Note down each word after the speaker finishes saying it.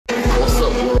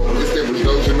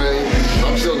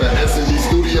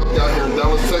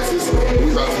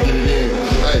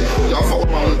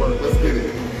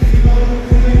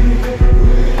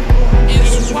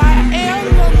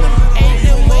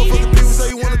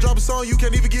on, you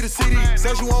can't even get a CD.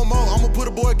 Says you want more, I'ma put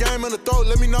a boy game in the throat.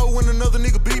 Let me know when another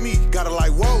nigga beat me. Gotta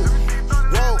like, whoa,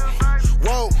 whoa,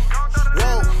 whoa,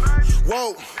 whoa,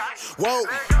 whoa, whoa,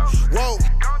 whoa,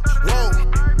 whoa,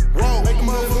 whoa. Make the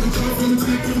motherfucker jump in the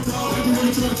clip and fall. Like the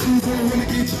one trying to choose one, wanna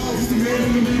get y'all. He's the man in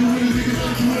the middle, when the nigga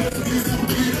like you up against that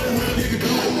beat up, when a nigga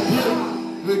go.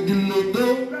 Look, you look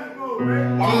dope.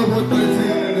 All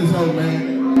birthday in this hoe, man.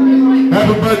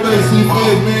 Happy birthday, C-Face,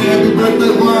 man. Happy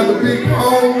birthday, Juan, the big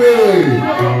homie.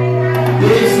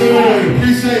 Yes, sir.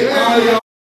 Appreciate all y'all.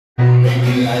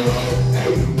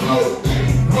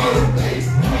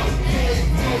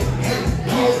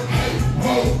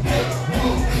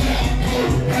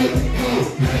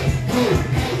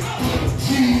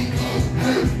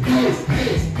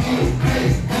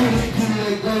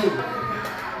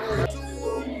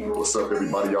 What's up,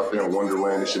 everybody out there in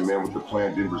Wonderland? It's your man with the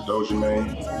plan, Denver's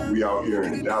Dojamain. We out here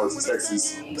in Dallas,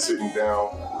 Texas, sitting down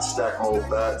with Stackmode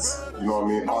Fats, you know what I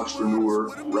mean, entrepreneur,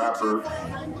 rapper,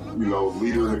 you know,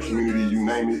 leader in the community, you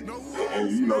name it.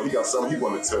 And you know, he got something he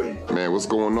want to tell you. Man, what's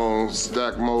going on?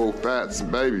 Stackmode Fats,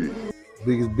 baby.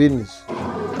 Biggest business.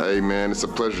 Hey, man, it's a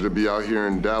pleasure to be out here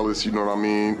in Dallas, you know what I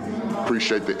mean?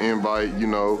 Appreciate the invite, you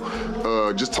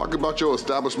know. Just talk about your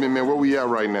establishment, man. Where we at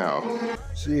right now?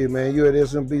 Shit, man, you at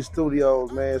SMB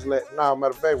Studios, man. It's like, nah,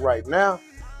 matter of fact, right now,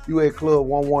 you at Club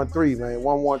 113, man,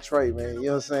 11 Trey, man, you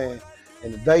know what I'm saying?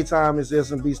 In the daytime, it's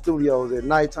SMB Studios. At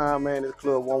nighttime, man, it's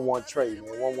Club 11 Trey,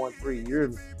 man, 113, you hear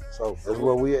me? So that's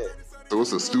where we at. So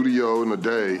it's a studio in the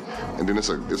day, and then it's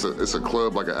a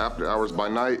club like an after hours by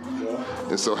night. Yeah.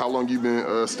 And so how long you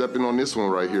been stepping on this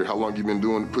one right here? How long you been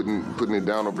doing putting it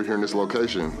down over here in this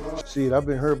location? Shit, I've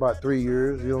been here about 3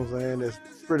 years, you know what I'm saying? That's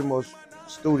pretty much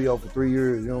studio for 3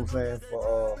 years, you know what I'm saying,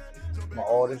 for my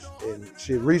artists. And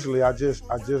shit, recently I just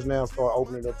now started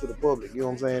opening it up to the public, you know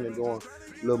what I'm saying, and doing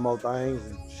a little more things.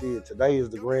 And shit, today is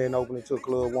the grand opening to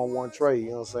Club 11 Trey,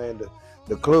 you know what I'm saying,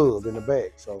 the club in the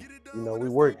back. So, you know, we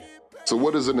working. So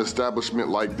what does an establishment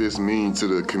like this mean to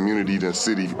the community and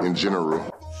city in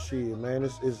general? Shit, man,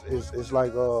 it's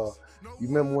like, you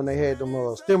remember when they had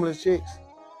them stimulus checks?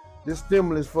 This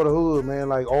stimulus for the hood, man,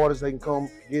 like artists, they can come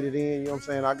get it in, you know what I'm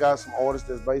saying? I got some artists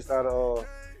that's based out of,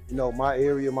 you know, my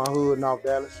area, my hood, North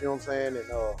Dallas, you know what I'm saying? And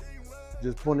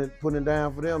just putting it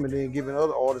down for them and then giving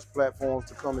other artists platforms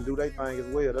to come and do their thing as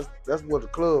well. That's where the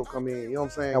club come in, you know what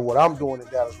I'm saying? And what I'm doing in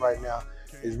Dallas right now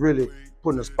is really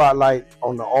putting a spotlight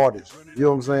on the artists, you know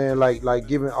what I'm saying? Like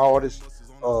giving artists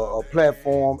a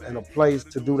platform and a place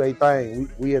to do their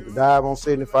thing. We at the Dive on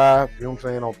 75, you know what I'm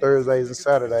saying, on Thursdays and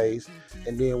Saturdays.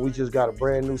 And then we just got a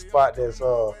brand new spot that's,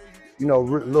 you know, a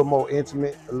little more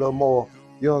intimate, a little more,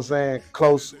 you know what I'm saying,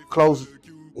 close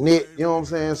knit, you know what I'm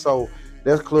saying? So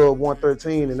that's Club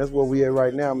 113, and that's where we at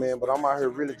right now, man. But I'm out here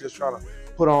really just trying to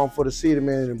put on for the city,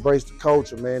 man, and embrace the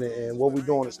culture, man. And what we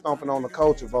doing is stomping on the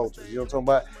culture vultures, you know what I'm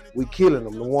talking about? We killing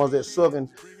them, the ones that sucking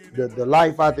the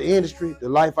life out the industry, the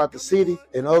life out the city,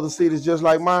 and other cities just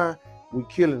like mine. We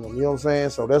killing them, you know what I'm saying?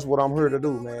 So that's what I'm here to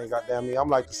do, man. Goddamn me, I'm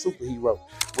like the superhero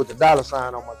with the dollar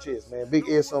sign on my chest, man. Big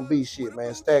SMB shit,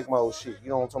 man. Stackmode shit, you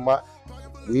know what I'm talking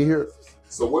about? We here.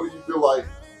 So what do you feel like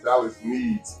Dallas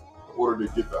needs in order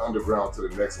to get the underground to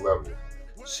the next level?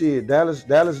 Shit,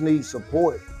 Dallas needs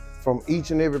support from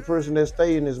each and every person that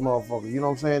stay in this motherfucker. You know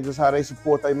what I'm saying? Just how they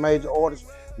support their major artists.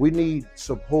 We need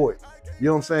support. You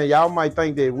know what I'm saying? Y'all might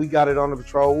think that we got it under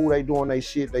control. Ooh, they doing their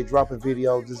shit. They dropping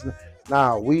videos.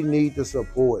 Nah, we need the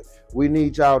support. We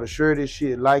need y'all to share this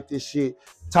shit, like this shit,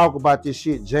 talk about this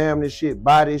shit, jam this shit,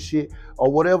 buy this shit,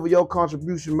 or whatever your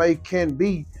contribution can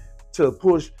be to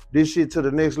push this shit to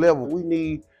the next level. We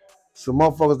need some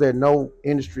motherfuckers that know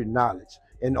industry knowledge.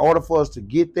 In order for us to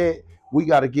get that, we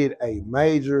got to get a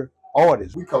major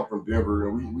artist. We come from Denver,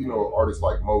 and we know artists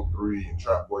like Mo3 and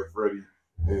Trap Boy Freddy.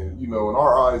 And, you know, in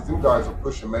our eyes, them guys are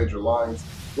pushing major lines.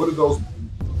 What do those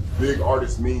big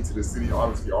artists mean to the city?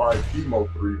 Obviously, R.I.P.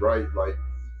 Mo3, right? Like,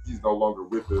 he's no longer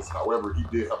with us. However, he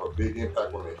did have a big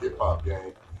impact on the hip-hop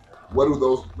game. What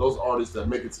do those artists that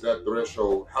make it to that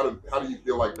threshold, how do you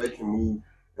feel like they can move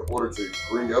in order to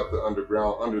bring up the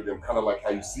underground under them, kind of like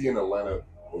how you see in Atlanta,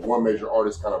 where one major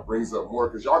artist kind of brings up more?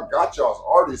 Because y'all got y'all's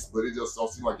artists, but it just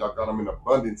don't seem like y'all got them in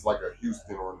abundance like a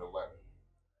Houston or an Atlanta.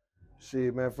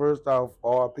 Shit, man, first off,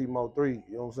 R.I.P. Mo3,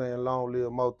 you know what I'm saying? Long live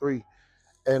Mo3.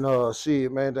 And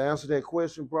shit, man, to answer that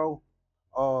question, bro,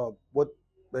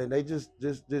 man, they just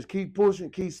keep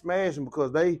pushing, keep smashing,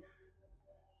 because they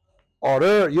are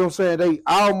there, you know what I'm saying? They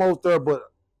almost there, but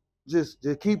just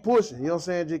keep pushing, you know what I'm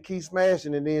saying? Just keep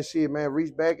smashing, and then shit, man,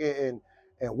 reach back and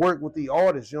work with the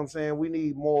artists, you know what I'm saying? We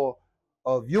need more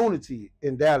of unity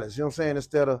in Dallas, you know what I'm saying?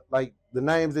 Instead of like the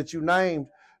names that you named,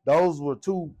 those were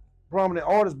two prominent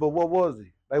artists, but what was it?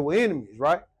 They were enemies,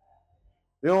 right?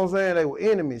 You know what I'm saying? They were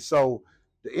enemies. So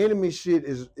the enemy shit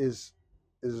is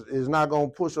not gonna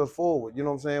push us forward. You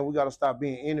know what I'm saying? We gotta stop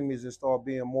being enemies and start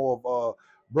being more of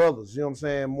brothers. You know what I'm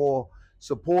saying? More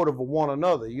supportive of one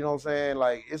another. You know what I'm saying?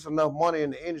 Like, it's enough money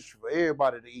in the industry for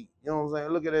everybody to eat. You know what I'm saying?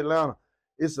 Look at Atlanta.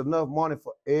 It's enough money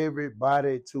for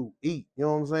everybody to eat. You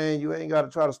know what I'm saying? You ain't got to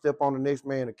try to step on the next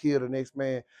man or kill the next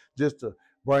man just to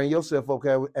bring yourself up.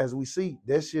 As we see,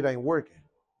 that shit ain't working.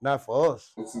 Not for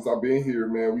us. And since I've been here,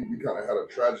 man, we kind of had a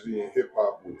tragedy in hip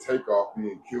hop with Takeoff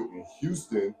being killed in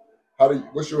Houston.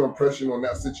 What's your impression on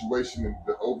that situation and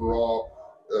the overall,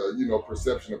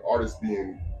 perception of artists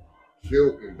being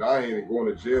killed and dying and going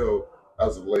to jail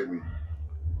as of lately?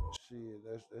 Shit,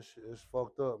 that shit is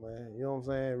fucked up, man. You know what I'm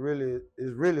saying? Really,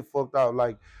 it's really fucked up.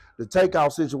 Like the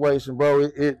Takeoff situation, bro.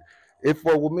 It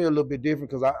fucked with me a little bit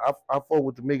different because I fuck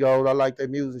with the Migos. I like their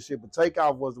music and shit. But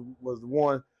Takeoff was the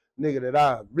one nigga that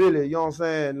I really, you know what I'm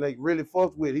saying, like really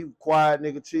fucked with. He was quiet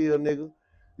nigga, chill nigga.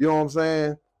 You know what I'm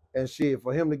saying? And shit,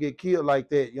 for him to get killed like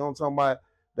that, you know what I'm talking about?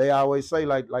 They always say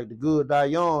like the good die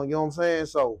young. You know what I'm saying?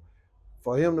 So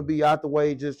for him to be out the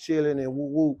way, just chilling and woo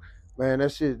woo, man,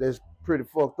 that shit that's pretty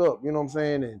fucked up. You know what I'm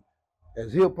saying? And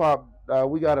as hip hop,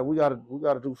 we gotta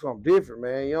do something different,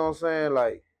 man. You know what I'm saying?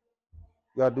 Like,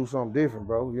 we gotta do something different,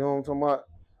 bro. You know what I'm talking about?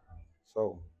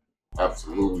 So.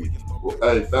 Absolutely. Well,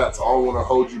 hey, Fats, I don't want to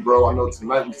hold you, bro. I know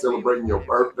tonight we're celebrating your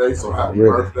birthday, so happy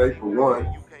birthday for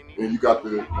one. And you got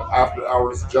the after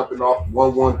hours jumping off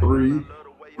 113.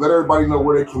 Let everybody know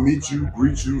where they can meet you,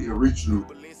 greet you, and reach you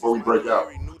before we break out.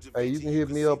 Hey, you can hit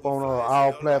me up on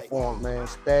all platforms, man.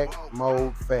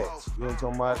 Stackmode Fats. You know what I'm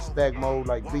talking about? Stackmode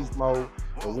like beast mode,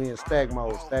 but we in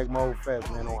Stackmode. Stackmode Fats,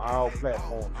 man, on all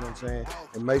platforms. You know what I'm saying?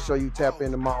 And make sure you tap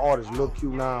into my artist, Loqt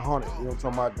 900. You know what I'm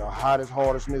talking about? The hottest,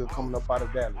 hardest nigga coming up out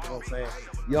of Dallas. You know what I'm saying?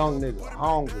 Young nigga,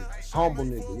 hungry, humble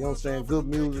nigga. You know what I'm saying? Good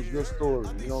music, good stories.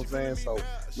 You know what I'm saying? So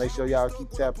make sure y'all keep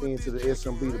tapping into the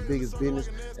SMB, the biggest business,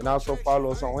 and also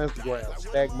follow us on Instagram,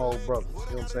 Stackmode Brothers.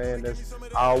 You know what I'm saying? That's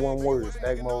all one word,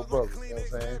 Stackmode Brothers. You know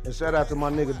what I'm saying? And shout out to my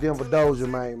nigga Denver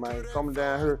Dojamain, man, coming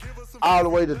down here all the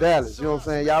way to Dallas. You know what I'm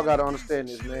saying? Y'all gotta understand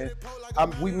this, man.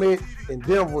 We met in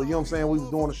Denver. You know what I'm saying? We was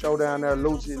doing a show down there,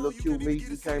 Loqt, me.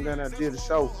 We came down there and did a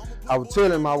show. I was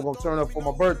telling him I was gonna turn up for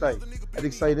my birthday. I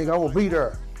think say, nigga, I'm gonna be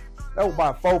there. That was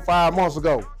about 4-5 months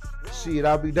ago. Shit,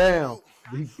 I'll be down.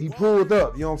 He pulled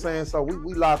up, you know what I'm saying? So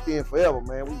we locked in forever,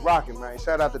 man. We rocking, man.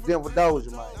 Shout out to Denver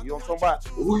Dojamain, man. You know what I'm talking about?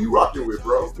 Who you rocking with,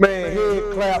 bro? Man,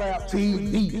 Head-Klap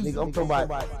Teavee, nigga. I'm talking about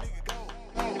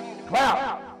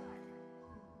clap.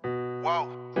 Whoa.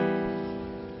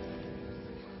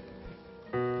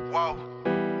 Whoa.